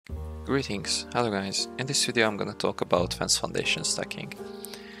Greetings, hello guys. In this video I'm gonna talk about fence foundation stacking.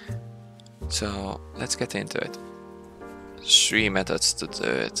 So let's get into it. 3 methods to do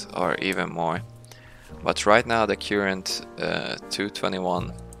it, or even more. But right now the current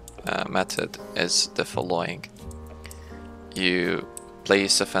 221 method is the following. You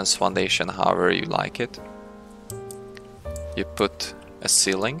place a fence foundation however you like it. You put a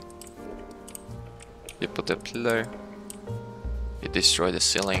ceiling. You put a pillar. You destroy the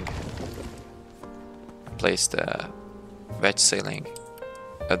ceiling. Place the wedge ceiling,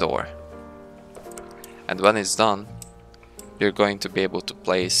 a door. And when it's done, you're going to be able to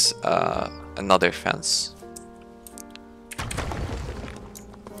place another fence.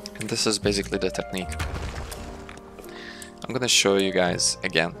 And this is basically the technique. I'm gonna show you guys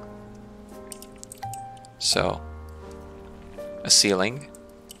again. So, a ceiling,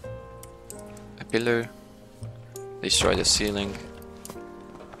 a pillar, destroy the ceiling,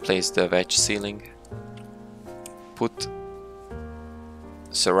 place the wedge ceiling,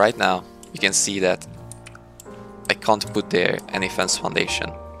 so right now you can see that I can't put there any fence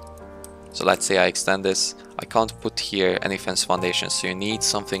foundation. So let's say I extend this, I can't put here any fence foundation, so you need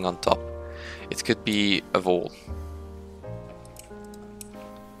something on top. It could be a wall.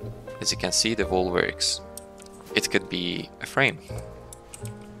 As you can see, the wall works. It could be a frame.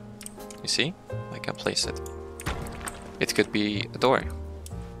 You see? I can place it. It could be a door.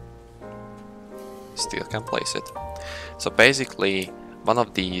 Still can place it. So basically, one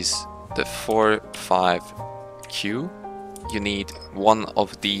of these, the 4-5Q, you need one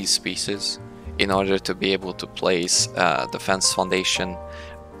of these pieces in order to be able to place the fence foundation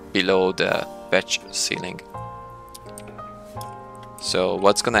below the wedge ceiling. So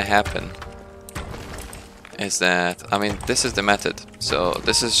what's gonna happen is that, I mean, this is the method. So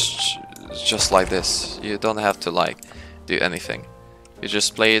this is just like this. You don't have to like do anything. You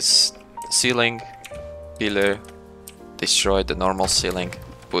just place ceiling, pillar, destroy the normal ceiling,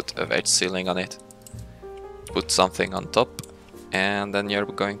 put a wedge ceiling on it, put something on top, and then you're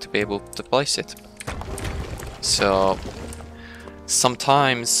going to be able to place it. So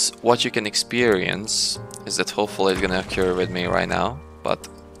sometimes what you can experience is that hopefully it's gonna occur with me right now, but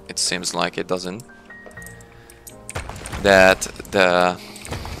it seems like it doesn't. That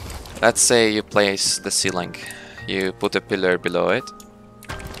let's say you place the ceiling, you put a pillar below it,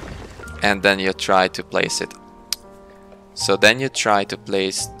 and then you try to place it. So then you try to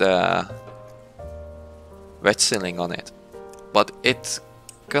place the wedge ceiling on it, but it's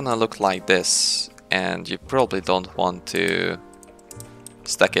gonna look like this, and you probably don't want to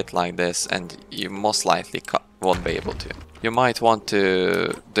stack it like this, and you most likely won't be able to. You might want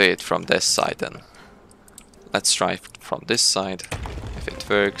to do it from this side then. Let's try from this side, if it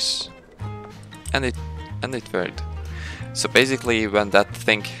works, and it worked. So basically, when that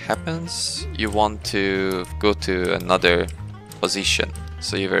thing happens, you want to go to another position.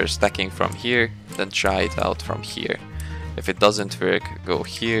 So you were stacking from here, then try it out from here. If it doesn't work, go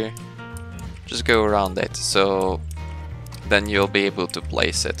here, just go around it. So then you'll be able to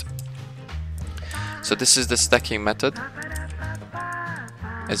place it. So this is the stacking method.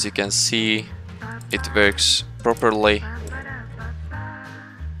 As you can see, it works properly.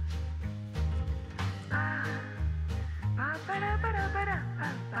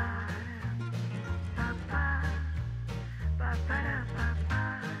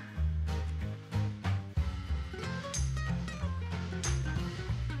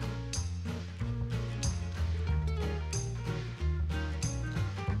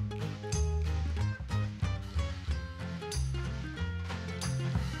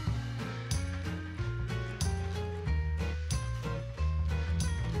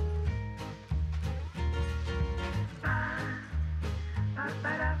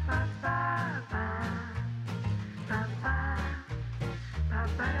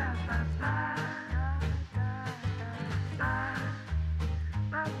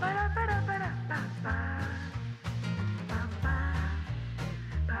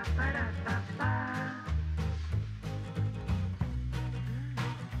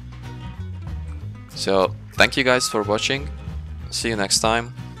 So, thank you guys for watching. See you next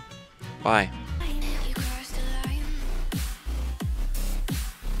time. Bye.